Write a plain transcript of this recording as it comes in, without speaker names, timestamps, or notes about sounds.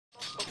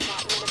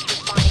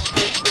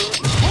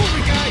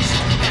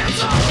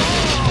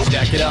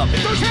up.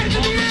 Get those hands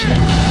in the air!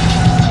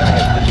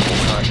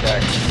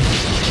 Contact.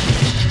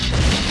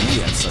 We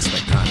have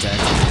suspect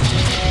contact.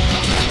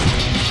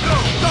 Go!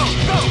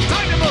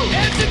 Time to move!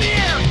 Hands in the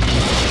air!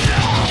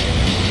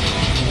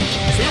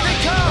 Here they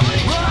come!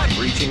 Run!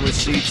 Breaching with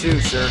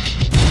C2, sir.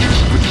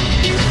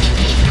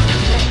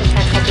 This is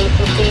Central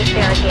BCC,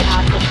 barricade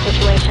hostage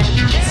situation.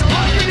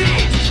 On your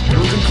knees!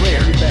 Moving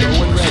clear.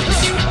 Going ready.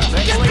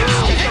 Get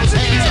down! Hands in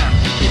the air!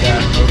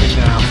 Yeah, moving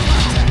now.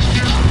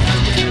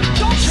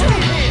 Don't shoot!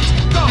 Hands!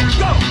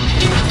 Go!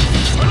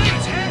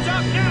 Police, hands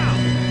up now!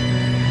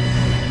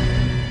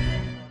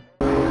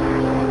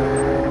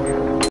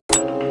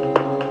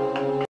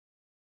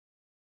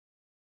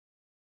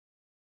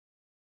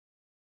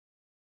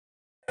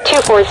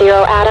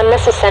 Adam,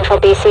 this is Central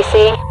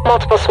BCC.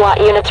 Multiple SWAT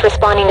units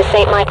responding to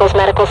St. Michael's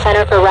Medical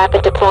Center for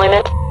rapid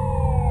deployment.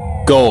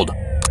 Gold.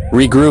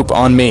 Regroup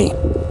on me.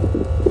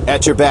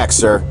 At your back,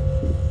 sir.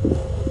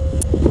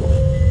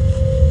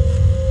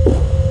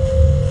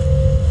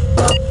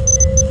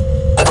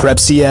 Prep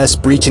CS,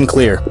 breach and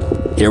clear.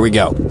 Here we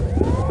go.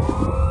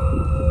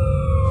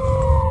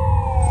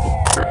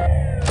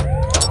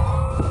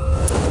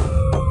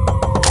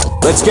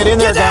 Let's get in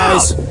there,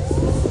 guys.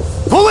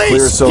 Police!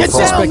 Clear so Get far.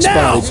 down Suspect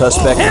now! spotted.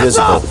 Suspect Hands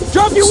visible. up!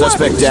 Drop your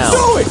Suspect weapons! down.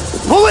 Do it!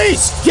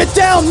 Police! Get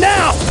down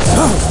now!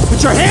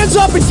 Put your hands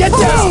up and get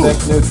down!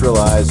 Suspect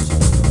neutralized.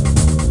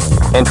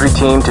 Entry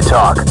team to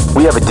talk.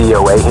 We have a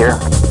DOA here.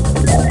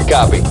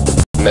 Copy.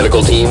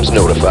 Medical teams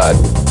notified.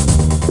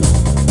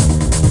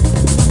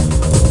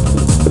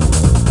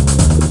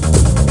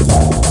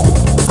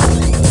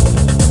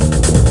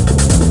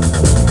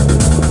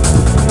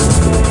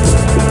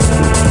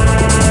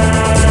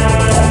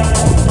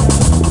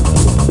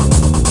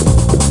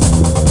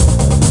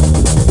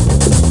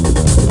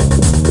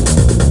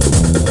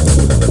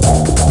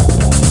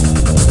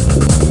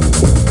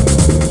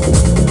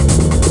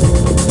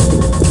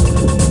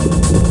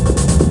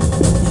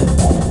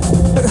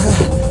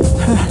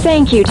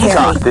 Thank you,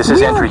 Terry. This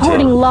is entry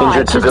team.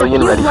 Injured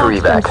civilian ready for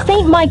evac.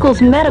 St.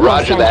 Michael's Medical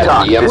Roger Center.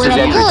 that. This is Where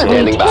entry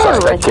apparently standing by.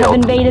 Suspect terrorists have killed.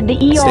 invaded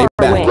the Stay ER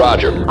back. wing.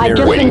 Roger. I've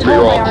just Waiting been for your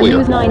told by all our clear.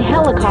 News 9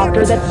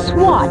 helicopter that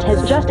SWAT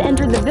has just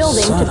entered the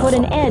building to put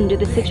an end to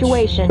the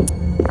situation.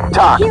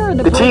 Talk. Here are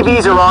The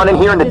TVs are on in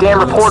here and the damn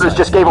reporters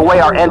just gave away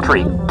our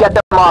entry. Get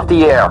them off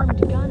the air.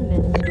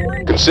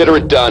 Consider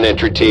it done,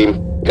 entry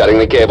team. Cutting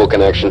the cable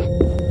connection.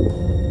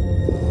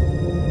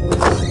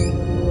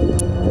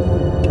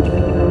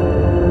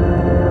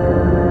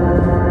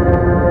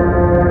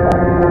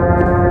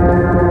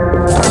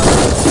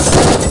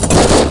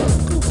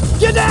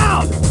 Get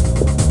down!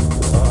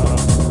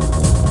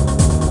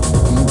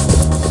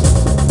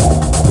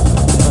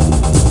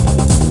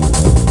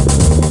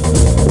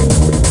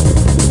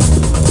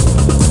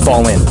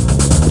 Fall in.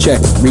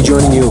 Check.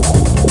 Rejoining you.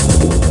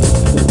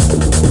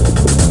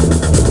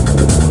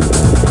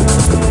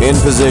 In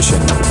position.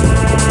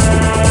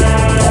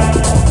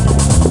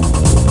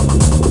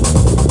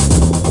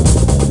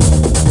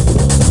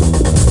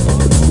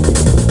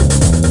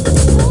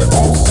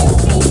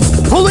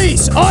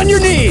 Police, on your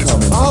knees!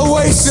 I'll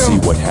waste See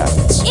him. what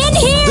happens. In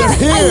here! They're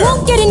here! I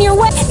won't get in your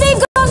way.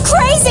 They've gone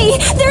crazy!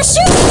 They're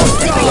shooting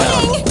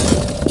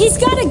everything! He's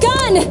got a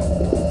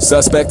gun!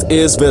 Suspect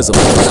is visible.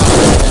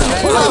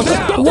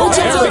 Watch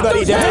out!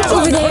 Everybody down.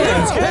 Over there!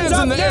 Hands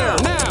in the air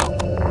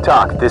now.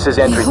 Talk. This is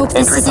entry. hope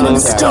this Entry isn't a team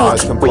to mistake.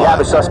 talk. We have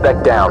a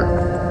suspect down.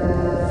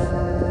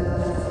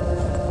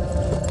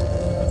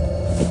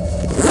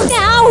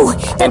 Ow!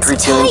 That's Entry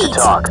team to tight.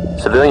 talk.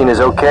 Civilian is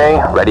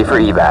okay. Ready for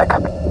evac.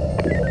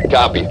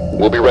 Copy.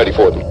 We'll be ready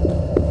for them.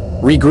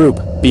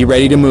 Regroup. Be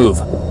ready to move.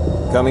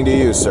 Coming to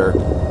you, sir.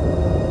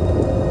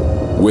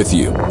 With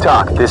you.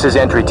 Talk. This is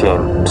entry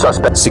team.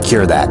 Suspect.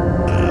 Secure that.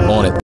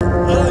 On it.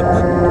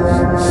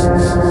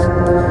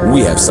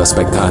 We have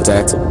suspect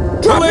contact.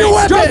 Drop your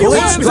weapons! Drop your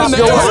Hands weapons! in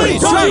the air!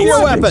 Police, drop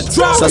your weapons!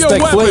 Drop your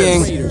Suspect weapons!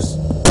 fleeing.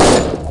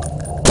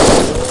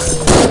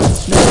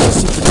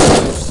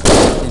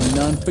 And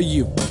none for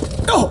you.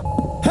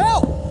 Oh!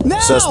 Help! Now!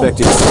 Suspect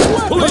is.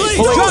 Police,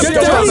 Police, drop get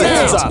your down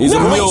weapons! now. He's a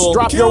Police, mule.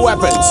 drop your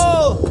weapons!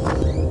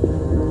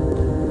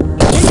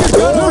 Get your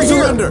gun over here!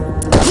 Surrender.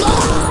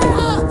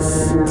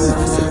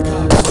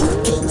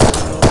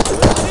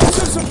 Need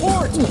some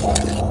support!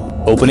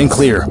 Open and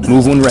clear.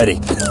 Move when ready.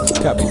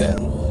 Copy that.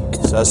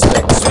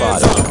 Suspect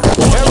spotted.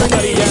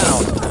 Everybody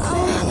down!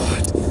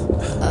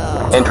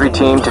 Entry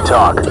team to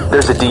talk.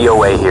 There's a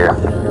DOA here.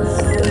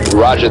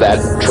 Roger that.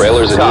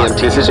 Trailers and Talk.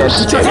 This is EMTs are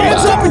entry Put your standing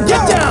hands by. up and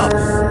get down!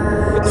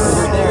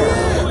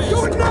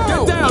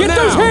 Get down Get now.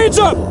 those hands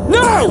up!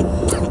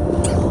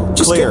 No!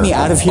 Just Clear. get me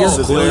out of here.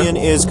 Civilian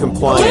is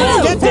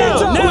compliant. Get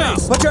down now!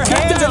 Put your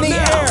hands in the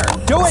air!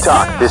 Do it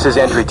Talk. now! This is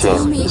entry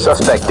team.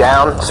 Suspect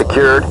down,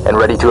 secured, and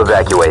ready to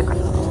evacuate.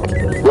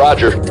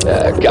 Roger.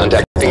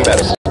 Contacting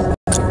medics.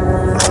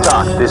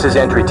 Talk. This is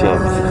entry team.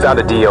 Found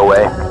a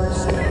DOA.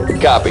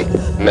 Copy.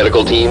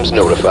 Medical teams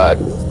notified.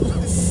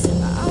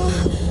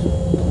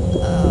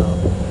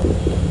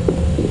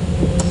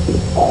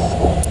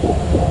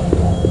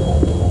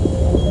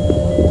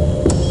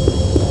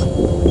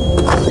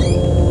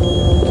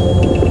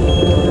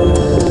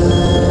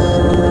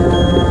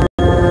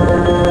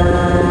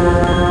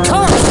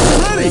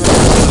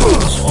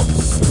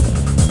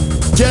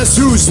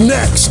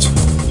 next?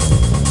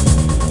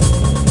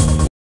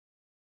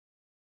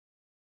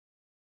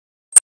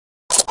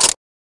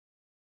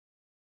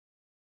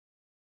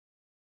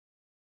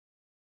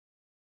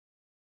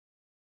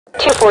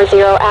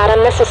 Adam,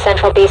 this is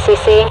Central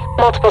BCC.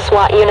 Multiple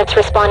SWAT units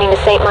responding to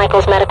St.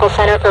 Michael's Medical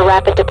Center for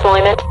rapid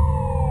deployment.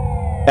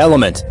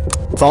 Element,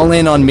 fall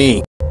in on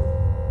me.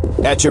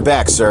 At your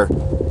back, sir.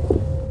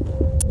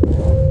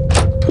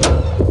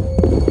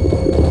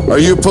 Are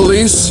you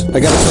police? I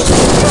got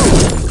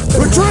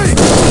retreat!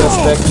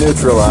 Suspect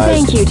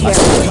neutralized. Thank you, Terry.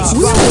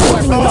 We're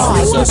reporting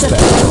live with the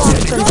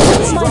response from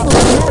St.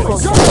 Michael's Medical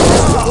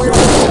Center, where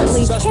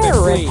apparently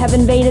terrorists have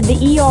invaded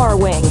the ER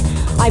wing.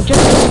 I've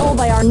just been told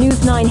by our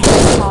News 9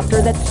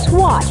 helicopter that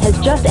SWAT has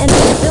just entered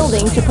the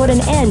building to put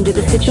an end to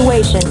the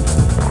situation.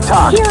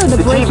 Talk. Here are the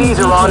The TVs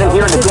are on, and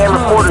here the damn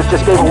reporters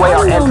just gave away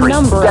our entry.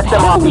 Get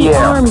them off the air.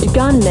 Armed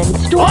gunmen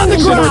On the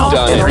ground!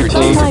 Entry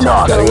team to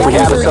talk. We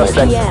have a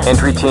suspect.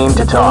 Entry team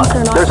to talk.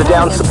 There's a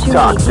down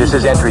talk. This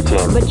is entry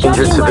team.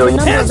 Injured civilian.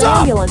 Hands up!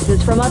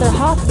 Ambulances from other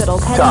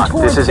hospitals heading Talk.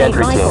 towards This is St.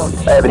 entry team.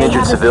 Michael's. I have an They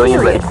injured have a civilian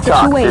ready. serious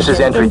Talk. This is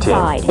situation entry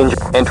team.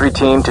 inside. Entry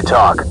team to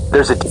talk.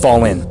 There's a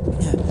Fall in.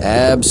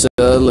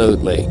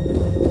 Absolutely.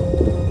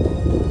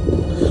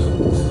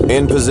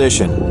 In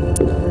position.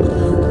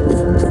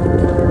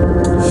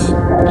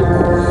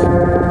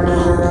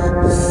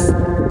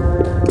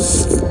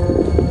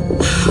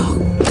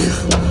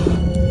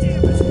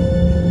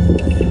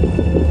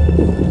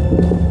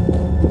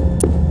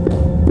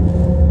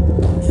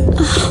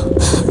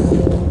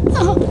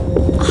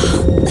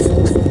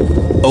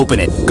 Open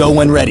it. Go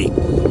when ready.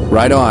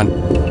 Right on.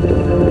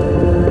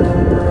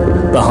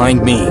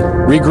 Behind me.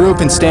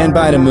 Regroup and stand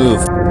by to move.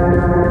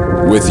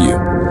 with you.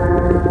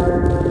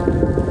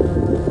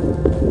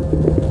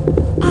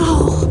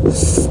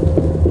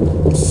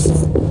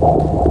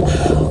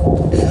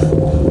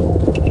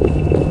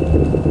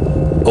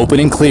 Open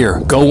and clear.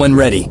 Go when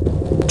ready.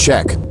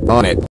 Check.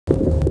 On it.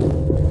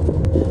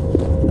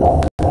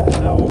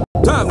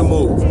 Time to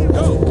move.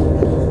 Go.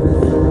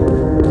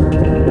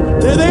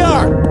 There they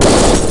are.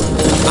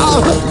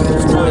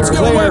 Let's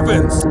get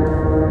weapons.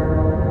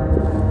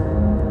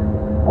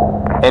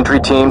 Entry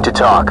team to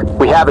talk.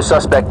 We have a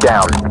suspect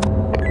down.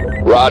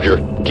 Roger.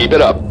 Keep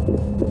it up.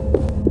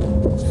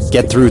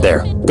 Get through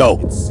there. Go.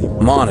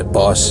 I'm on it,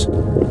 boss.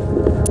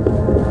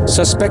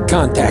 Suspect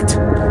contact.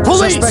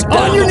 Police, Suspect on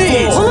down. your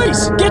knees!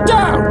 Police, get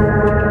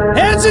down!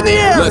 Hands in the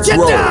air! Let's get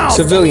roll. down!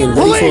 Civilian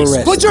ready Police, for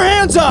arrest. put your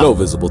hands up! No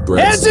visible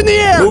threats. Hands in the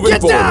air! Moving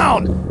get forward.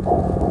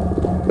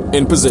 down!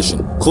 In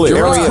position. Clear.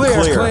 Area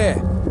Clear. clear.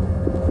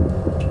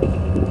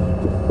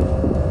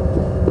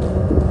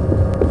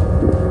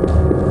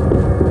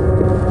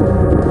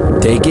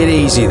 Take it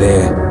easy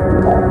there.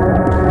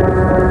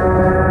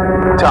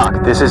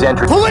 Talk. This is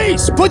entry.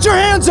 Police, put your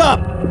hands up!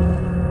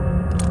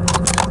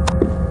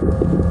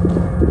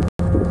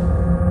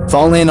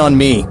 Fall in on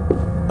me.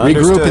 Regroup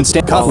Understood. and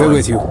stand. Follow. We're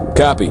with you.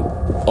 Copy.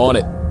 On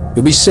it.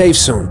 You'll be safe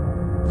soon.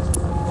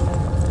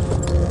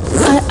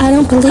 I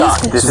don't believe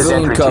Talk. This is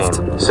Civilian entry cuffed.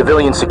 team.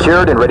 Civilian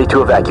secured and ready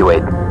to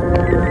evacuate.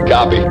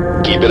 Copy.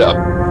 Keep it up.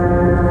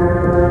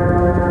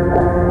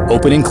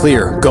 Open and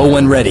clear. Go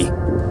when ready.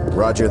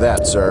 Roger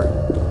that, sir.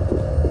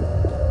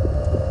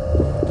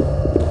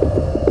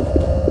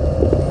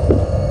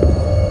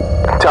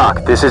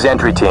 Talk. This is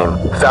entry team.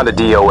 Found a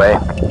DOA.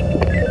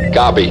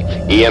 Copy.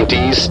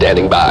 EMTs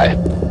standing by.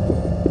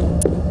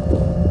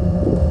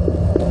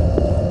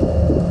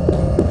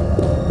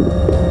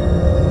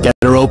 Get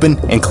her open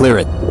and clear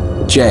it.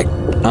 Check.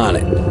 On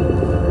it.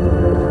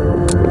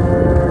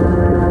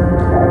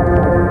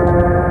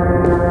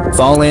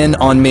 Fall in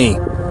on me.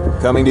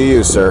 Coming to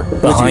you, sir.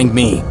 Behind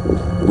me.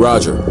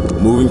 Roger.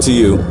 Moving to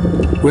you.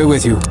 We're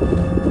with you.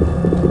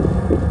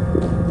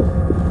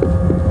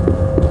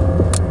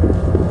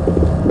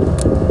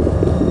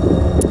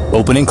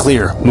 Open and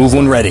clear. Move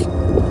when ready.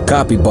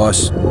 Copy,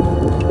 boss.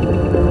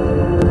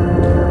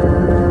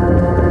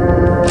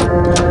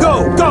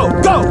 Go,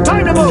 go, go!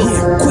 Time to move!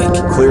 Here,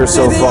 quick. Clear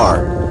so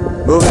far.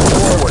 Moving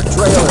forward.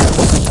 Trailer.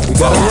 We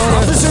got a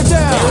Officer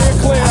down!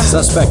 Clear!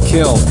 Suspect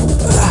killed.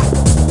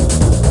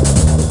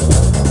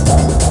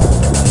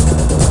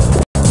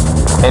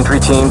 Entry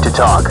team to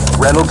talk.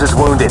 Reynolds is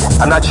wounded.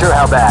 I'm not sure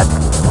how bad.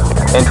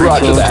 Entry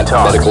Roger team that. to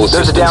talk. Medical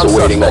There's a down assistance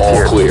awaiting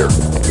suspect all here.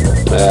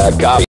 clear.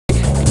 Copy.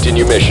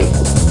 Continue mission.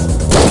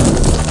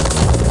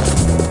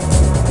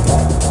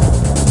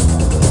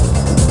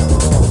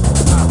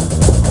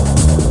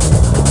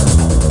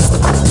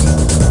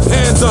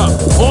 Hands up.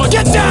 On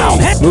Get your down!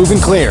 knees. Move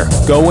and clear.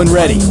 Go when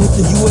ready.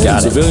 Got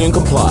it. Civilian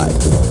complied.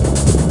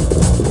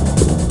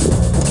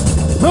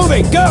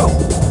 Moving, go!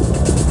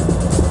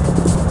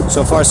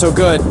 So far, so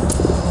good.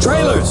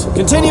 Trailers,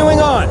 continuing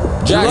on.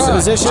 Jackson,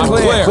 Position I'm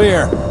clear.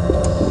 clear.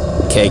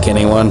 Cake,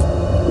 anyone?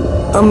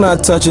 I'm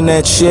not touching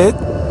that shit.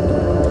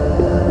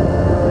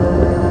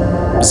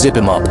 Zip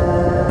him up.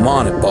 I'm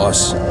on it,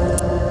 boss.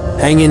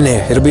 Hang in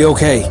there. It'll be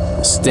okay.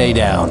 Stay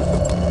down.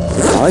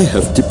 I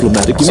have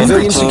diplomatic Entry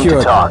Civilian team to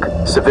secured. talk.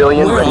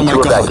 Civilian Where ready are to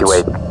my guards?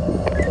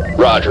 evacuate.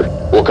 Roger.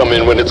 We'll come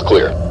in when it's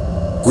clear.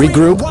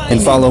 Regroup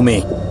and follow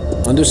me.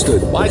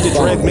 Understood. Why'd you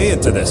drag me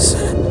into this?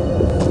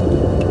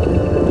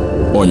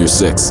 On your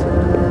 6.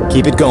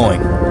 Keep it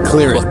going.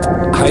 Clear it.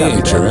 I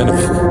ain't your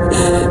enemy.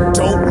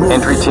 Don't move.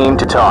 Entry team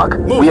to talk.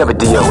 We have a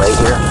DOA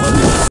here.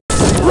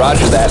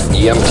 Roger that.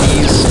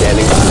 EMTs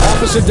standing by.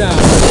 Officer down.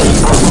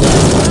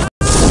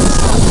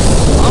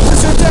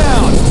 Officer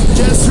down!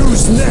 Guess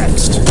who's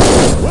next?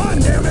 Run,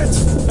 damn it!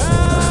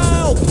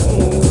 Help!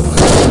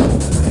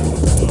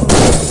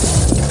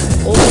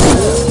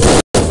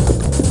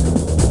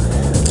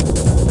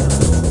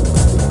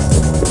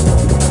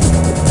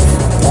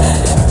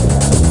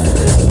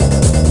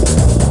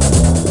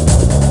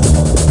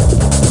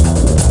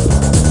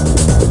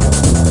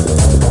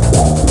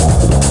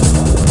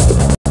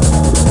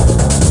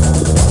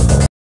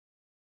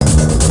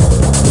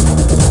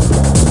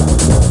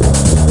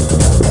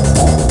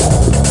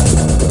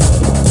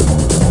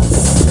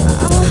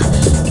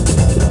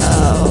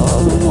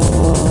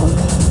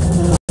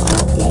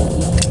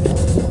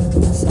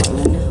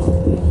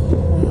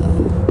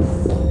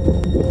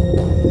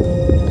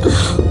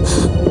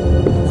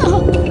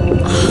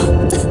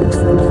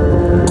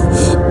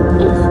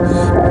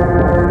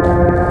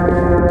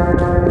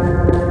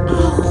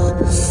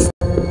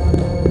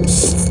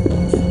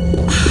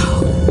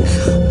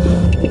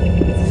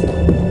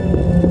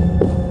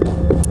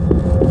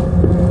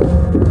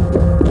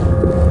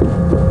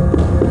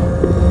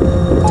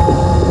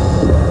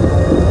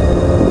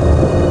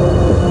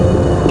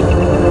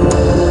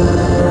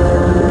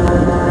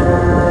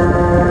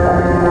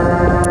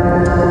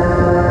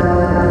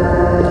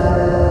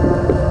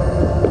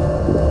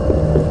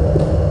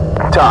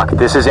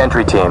 This is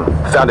entry team.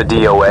 Found a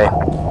DOA.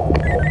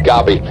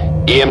 Copy.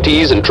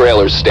 EMTs and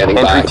trailers standing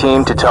by. Entry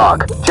team to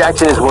talk.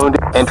 Jackson is wounded.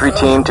 Entry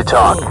team to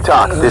talk.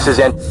 Talk. This is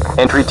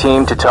entry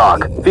team to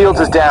talk. Fields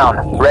is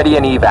down. Ready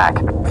and evac.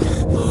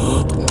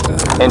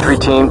 Entry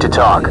team to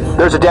talk.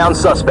 There's a down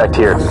suspect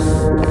here.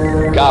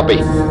 Copy.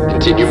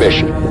 Continue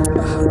mission.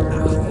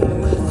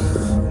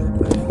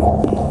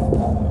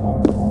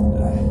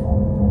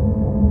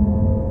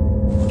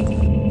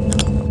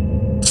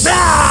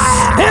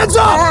 Hands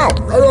up!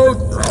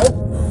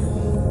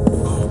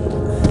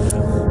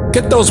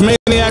 Get those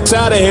maniacs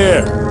out of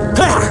here!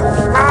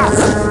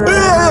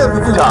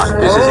 Talk.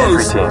 This is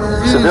entry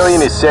team.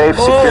 Civilian is safe,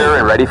 secure,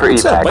 and ready for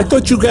What's up? I evac.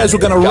 thought you guys were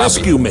gonna Copy.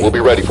 rescue me. We'll be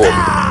ready for you.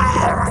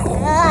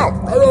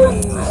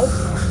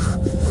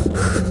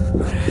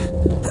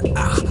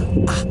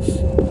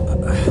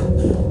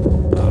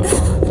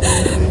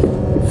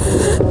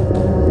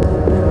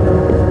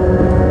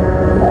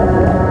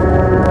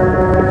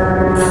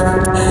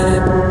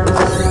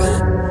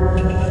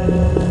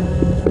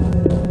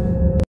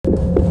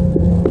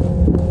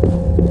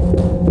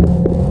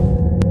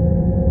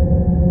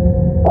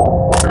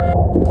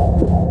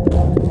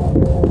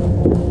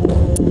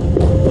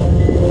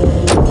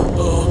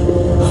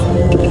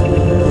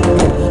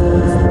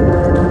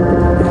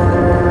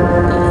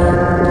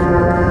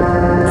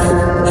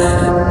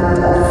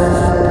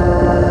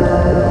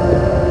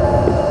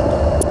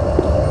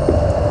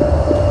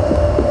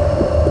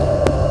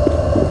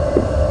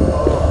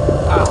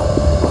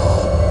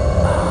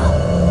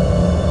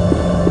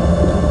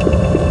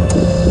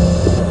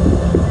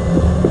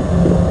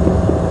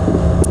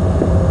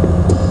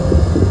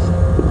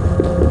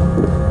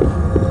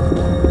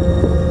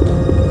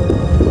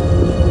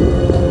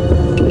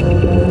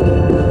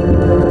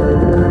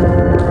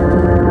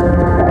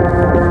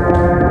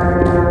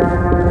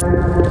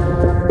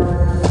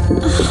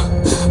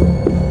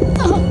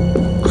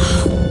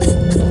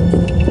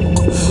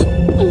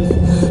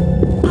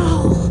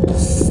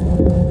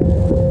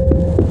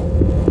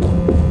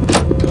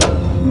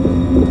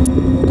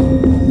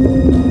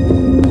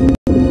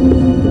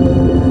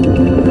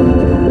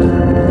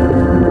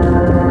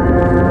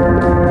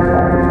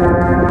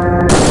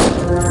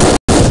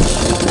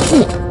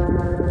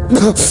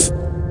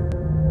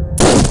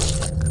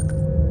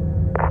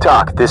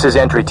 Talk. This is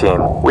entry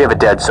team. We have a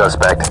dead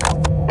suspect.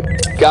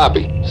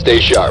 Copy. Stay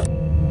sharp.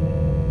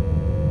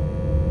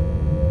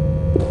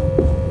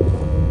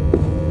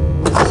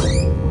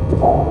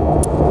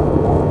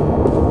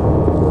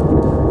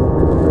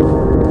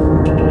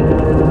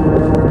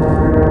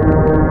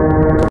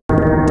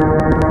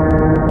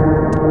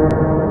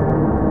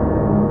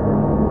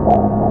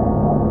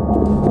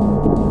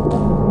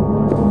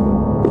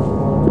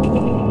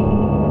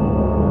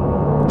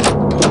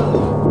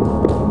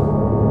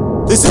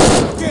 This is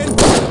fucking...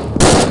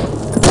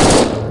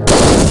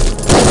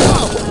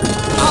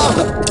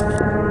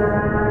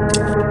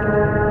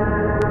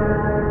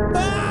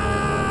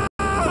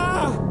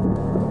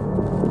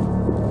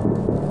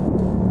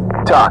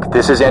 Talk.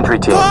 This is entry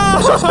team.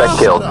 Suspect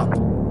killed.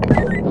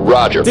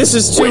 Roger. This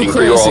is too Waiting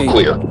for your all crazy.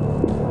 clear.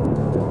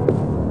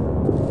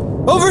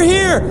 Over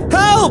here!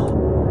 Help!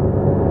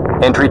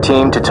 Entry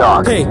team to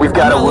talk. Hey, We've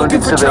got I'm a not wounded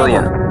looking for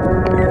civilian.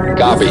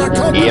 Copy. They're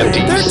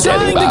EMTs They're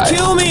standing trying by. to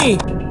kill me!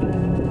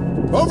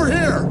 Over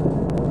here!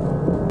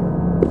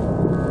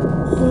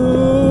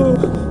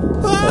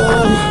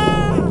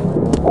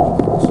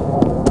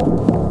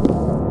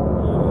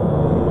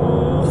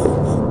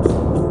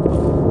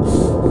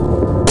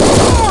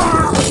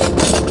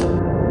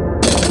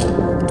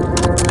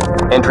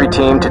 Entry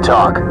team to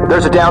talk.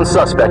 There's a down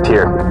suspect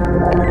here.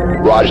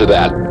 Roger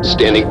that.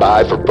 Standing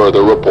by for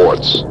further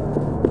reports.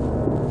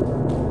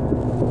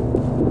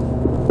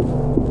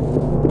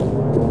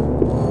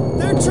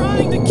 They're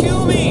trying to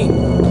kill me!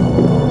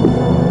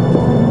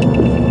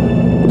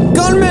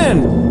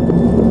 Gunmen!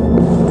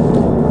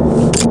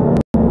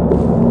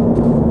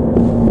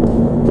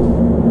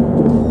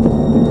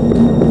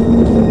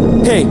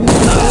 Hey!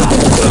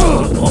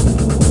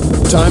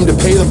 Time to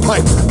pay the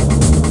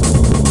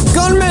piper.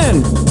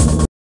 Gunmen!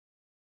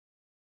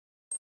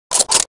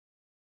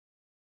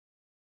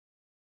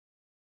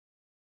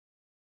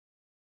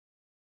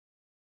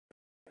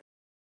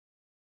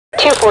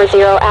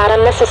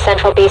 Adam, this is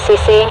Central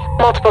BCC.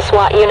 Multiple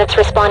SWAT units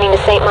responding to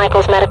St.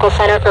 Michael's Medical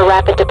Center for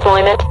rapid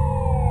deployment.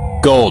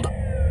 Gold.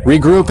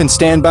 Regroup and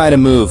stand by to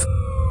move.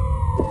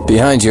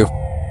 Behind you.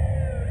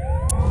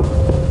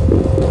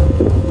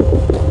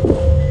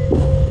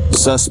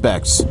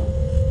 Suspects.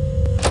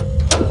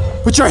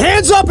 Put your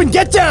hands up and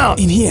get down!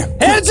 In here.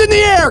 Hands in the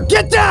air!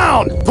 Get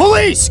down!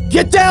 Police!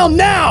 Get down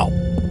now!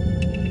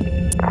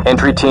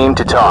 Entry team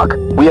to talk.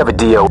 We have a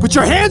DO. Put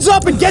your hands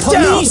up and get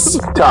Police!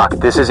 down! Talk,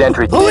 this is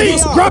entry team.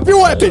 Police! Drop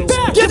your weapons!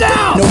 Get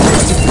down!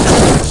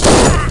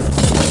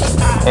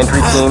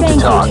 Entry team to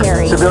Thank talk. you,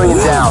 Terry. Civilian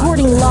down.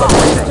 Reporting live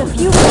just a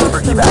few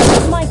blocks from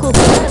St. Michael's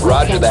Medical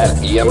Roger that.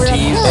 Center, EMTs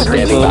where apparently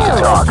standing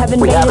terrorists by. Talk.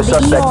 have We have a invaded the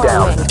suspect ER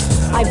down. wing.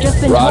 I've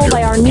just been Roger. told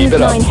by our Keep News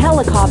it up. 9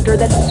 helicopter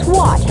that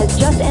SWAT has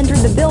just entered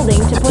the building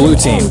to put Blue an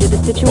team. end to the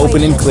situation.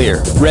 Open and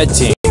clear. Red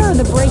team. Here are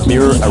the breaking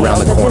Mirror details around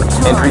the at corner. this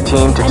time. Entry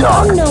team to An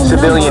talk. unknown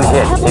Civilian number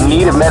hit. heavily In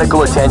need of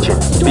medical attention.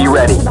 Be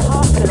ready. to the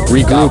hospital.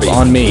 Regroup Copy.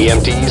 on me.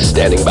 EMTs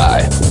standing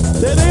by.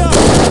 There they are!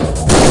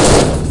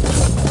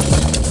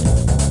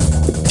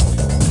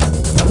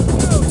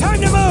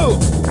 Time to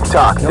move!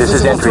 Talk, this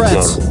is entry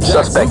team.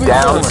 Suspect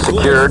down,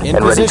 secured,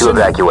 and ready to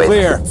evacuate.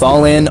 Clear.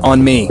 Fall in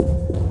on me.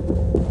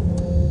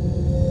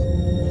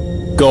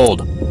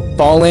 Gold.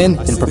 Fall in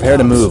and prepare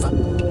to move.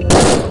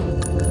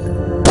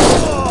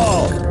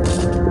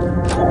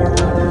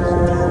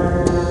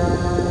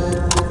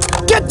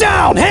 Get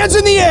down! Hands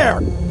in the air!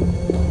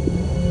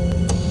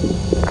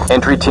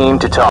 Entry team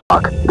to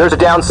talk. There's a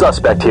down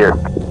suspect here.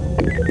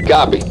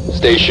 Copy.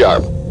 Stay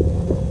sharp.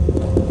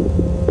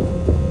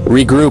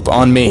 Regroup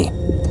on me.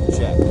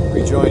 Check.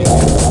 Rejoining.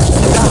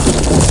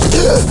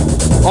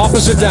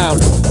 Officer down.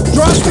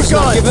 Drop the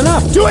gun! Giving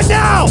up. Do it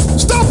now!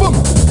 Stop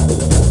him!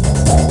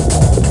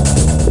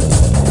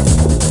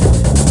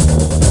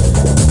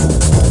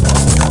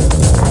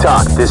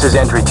 Talk, this is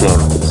entry team.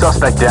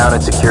 Suspect down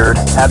and secured.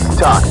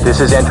 Talk, this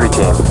is entry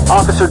team.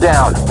 Officer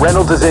down.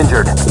 Reynolds is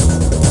injured.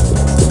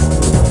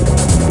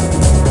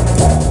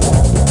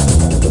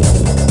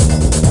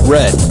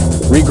 Red.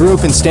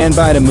 Regroup and stand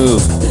by to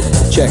move.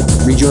 Check.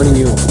 Rejoining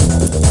you.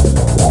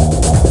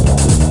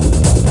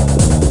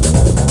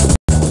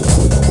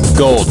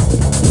 Gold.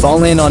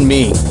 Fall in on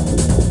me.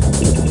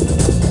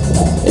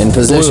 In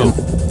position.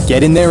 Blue.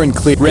 Get in there and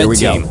clear. Red we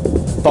go.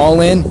 team.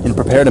 Fall in and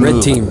prepare to Red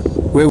move. team.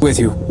 We're with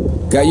you.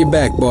 Got your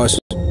back, boss.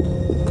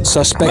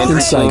 Suspect in Entry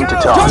team sight. to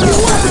talk. There's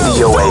a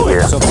DOA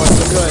here. So far,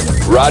 so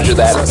good. Roger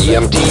that.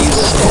 EMTs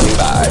standing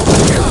by.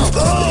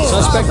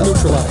 Suspect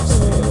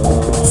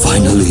neutralized.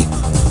 Finally.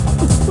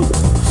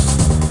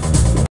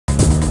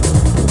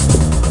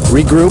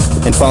 Regroup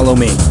and follow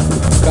me.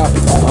 Copy.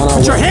 On our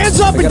Put your way. hands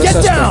up I and got a get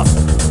suspect. down!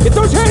 Get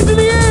those hands in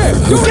the air!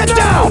 Get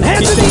down!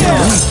 Hands in the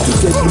air!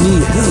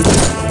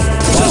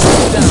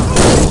 Suspect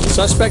down.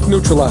 Suspect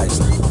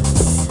neutralized.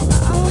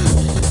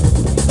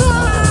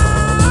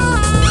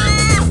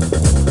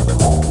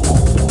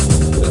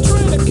 They're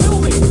trying to kill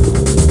me!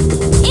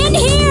 In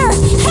here!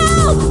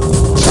 Help!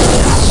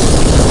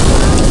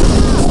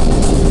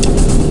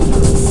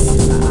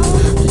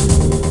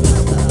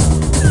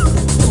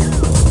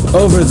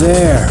 Over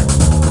there.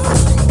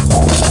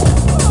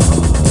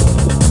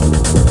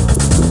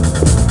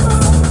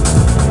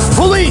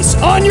 Police!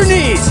 On your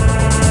knees!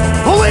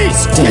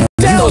 Police! Get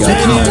down Get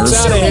now! out Get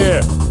out of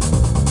here!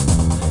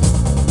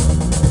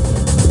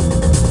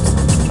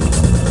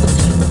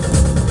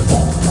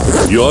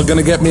 You're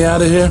gonna get me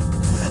out of here?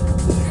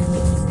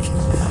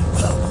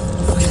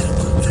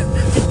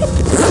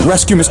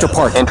 Rescue Mr.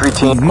 Park. Entry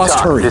team We must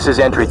talk. hurry. This is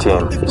entry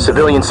team.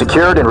 Civilian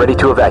secured and ready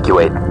to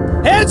evacuate.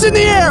 Hands in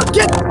the air!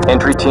 Get...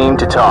 Entry team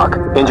to talk.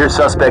 Injured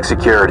suspect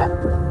secured.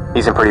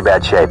 He's in pretty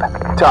bad shape.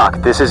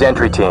 Talk, this is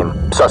entry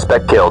team.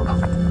 Suspect killed.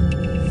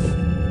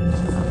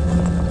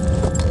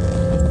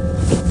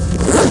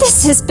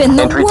 This has been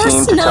the Entry team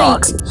worst to night.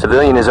 talk.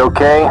 Civilian is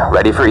okay,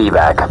 ready for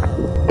evac.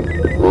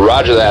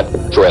 Roger that.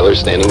 Trailer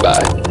standing by.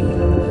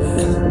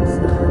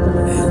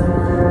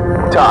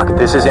 Talk,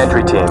 this is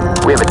entry team.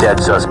 We have a dead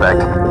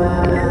suspect.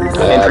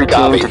 Entry team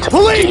Copy. to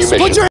Police! Continue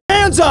Put mission. your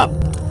hands up!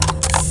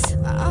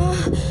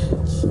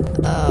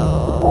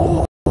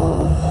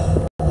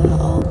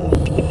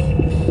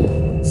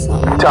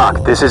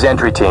 talk. This is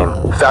entry team.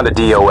 Found a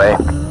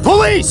DOA.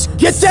 Police!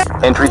 Get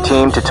down! Entry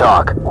team to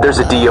talk. There's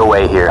a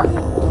DOA here.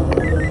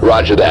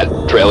 Roger that.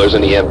 Trailers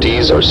and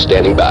EMTs are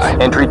standing by.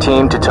 Entry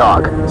team to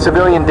talk.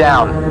 Civilian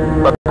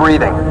down, but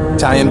breathing.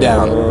 Tie him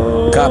down.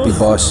 Copy,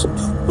 boss.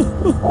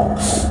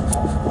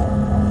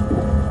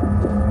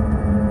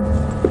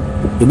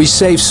 You'll be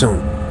safe soon.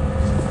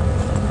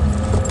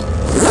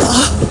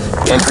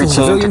 Entry team to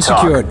Civilian talk.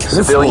 secured.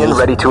 Civilian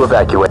ready to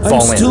evacuate.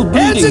 Fall in.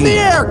 Hands in the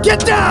air! Get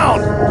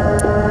down!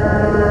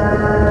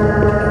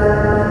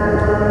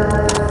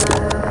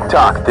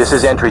 Talk, this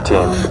is entry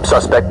team.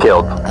 Suspect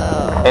killed.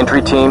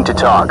 Entry team to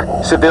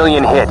talk.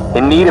 Civilian hit.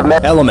 In need of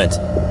med. Element.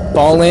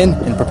 Fall in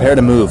and prepare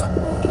to move.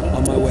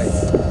 On my way.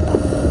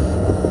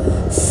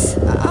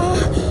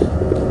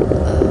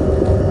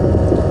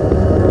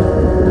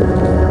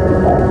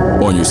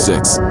 On your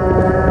 6.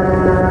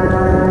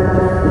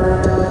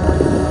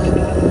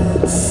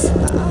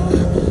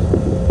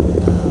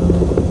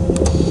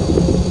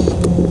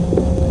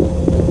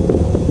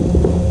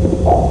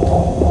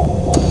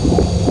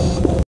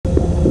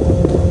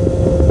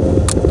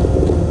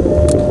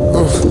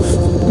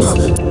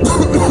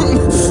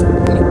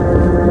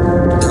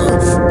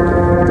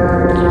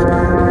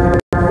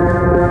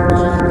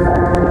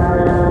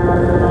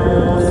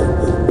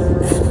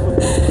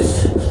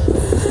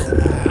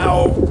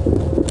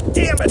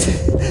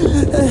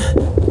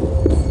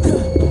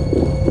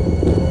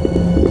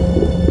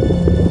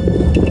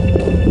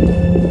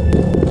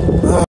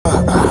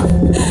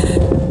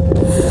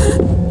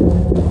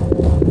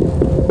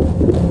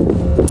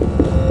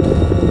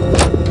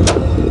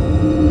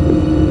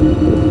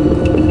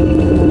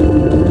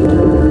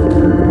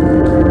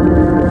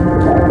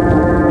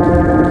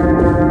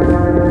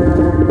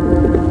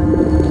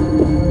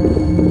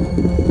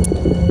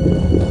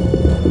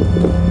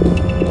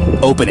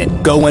 Open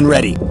it. Go when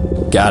ready.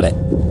 Got it.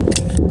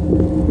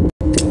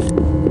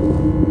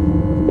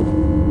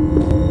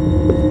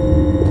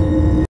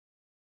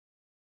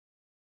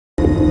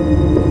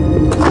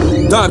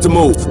 Time to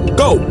move.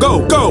 Go,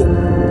 go, go!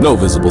 No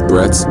visible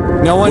threats.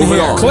 No one Moving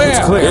here. on. Clear.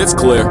 It's clear. It's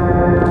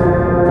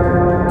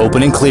clear.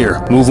 Open and clear.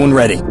 Move when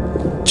ready.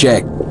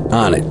 Check.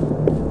 On it.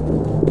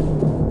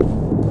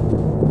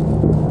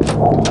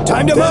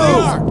 Time to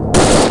move!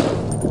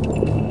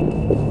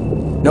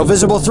 No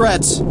visible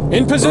threats.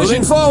 In position.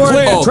 Moving forward.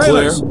 Clear. All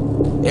Trailers.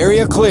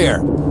 Area clear.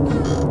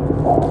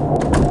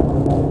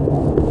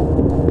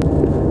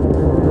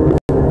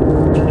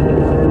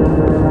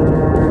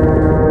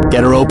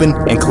 Get her open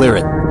and clear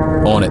it.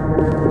 On it.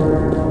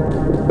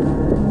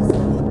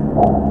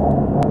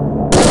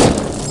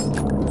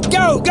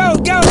 Go, go,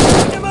 go!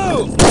 Time to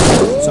move!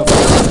 So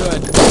far,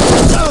 good.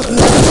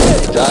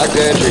 Talk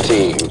to entry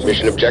team.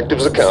 Mission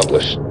objectives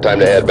accomplished. Time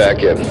to head back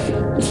in.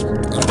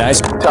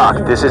 Nice.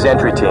 Talk, this is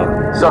entry team.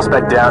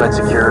 Suspect down and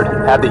secured.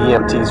 Have the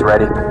EMTs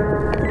ready.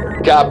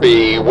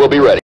 Copy. We'll be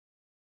ready.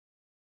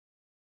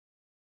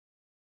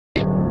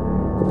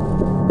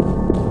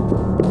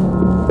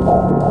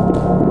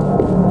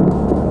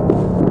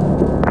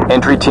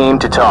 Entry team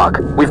to talk.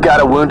 We've got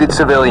a wounded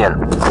civilian.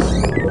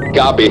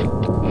 Copy.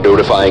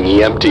 Notifying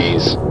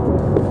EMTs.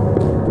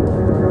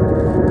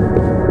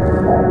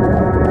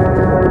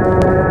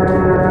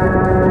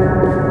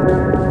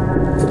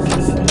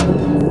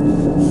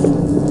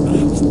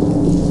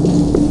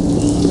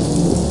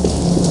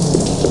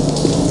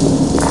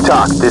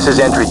 Talk, this is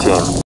entry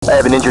team. I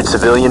have an injured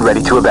civilian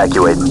ready to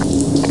evacuate.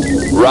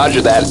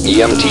 Roger that.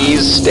 EMTs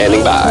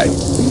standing by.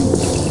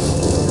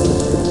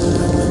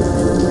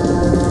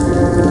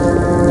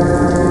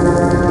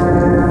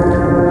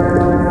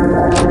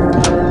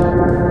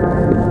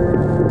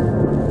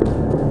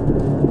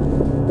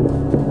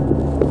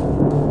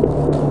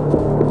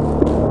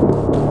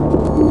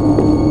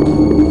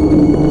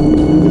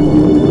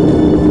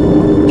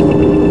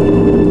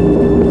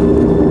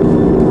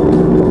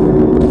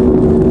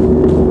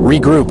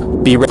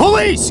 Regroup. Be ready.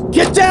 Police!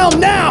 Get down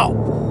now!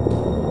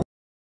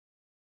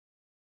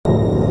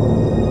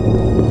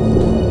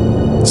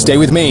 Stay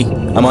with me.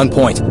 I'm on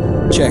point.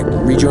 Check.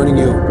 Rejoining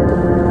you.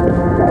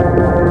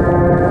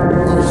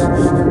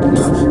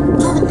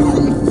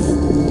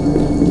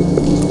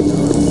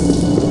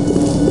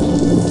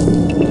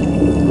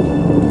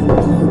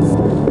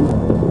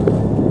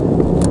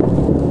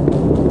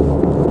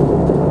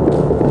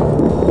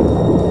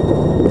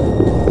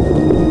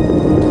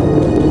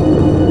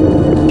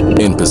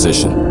 In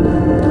position.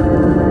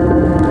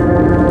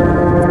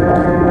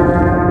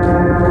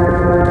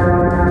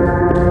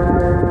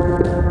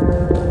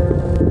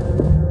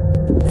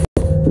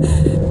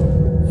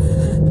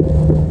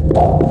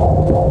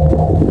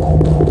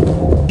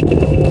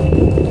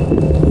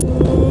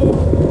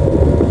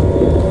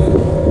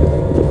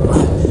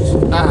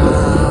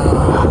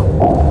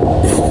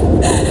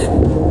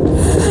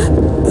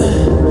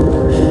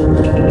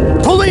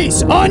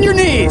 Police! On your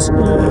knees!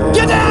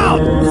 Get down!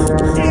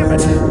 Damn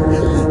it!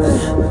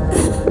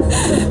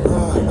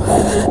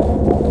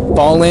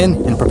 Fall in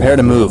and prepare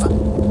to move.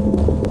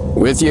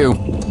 With you.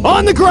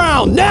 On the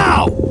ground,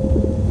 now!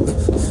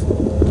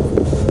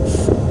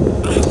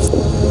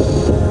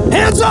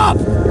 Hands up!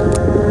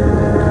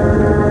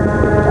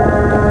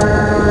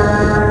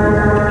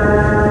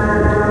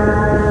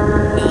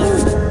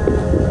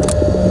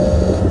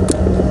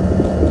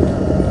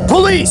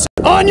 Police!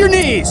 On your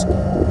knees!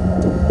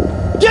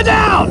 Get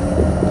down!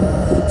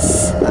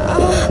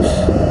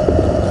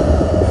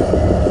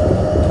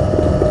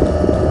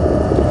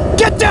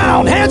 Get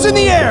down! Hands in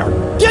the air!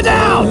 Get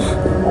down!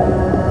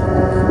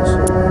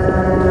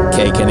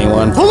 Cake,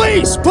 anyone?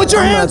 Police! Put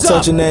your I'm not hands up!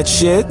 touching that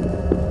shit.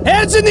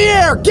 Hands in the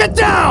air! Get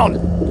down!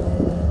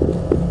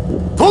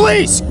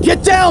 Police!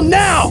 Get down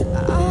now!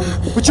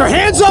 Put your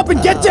hands up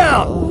and get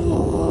down!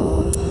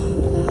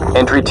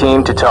 Entry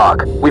team to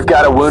talk. We've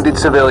got a wounded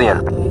civilian.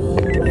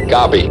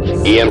 Copy.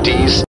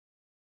 EMTs,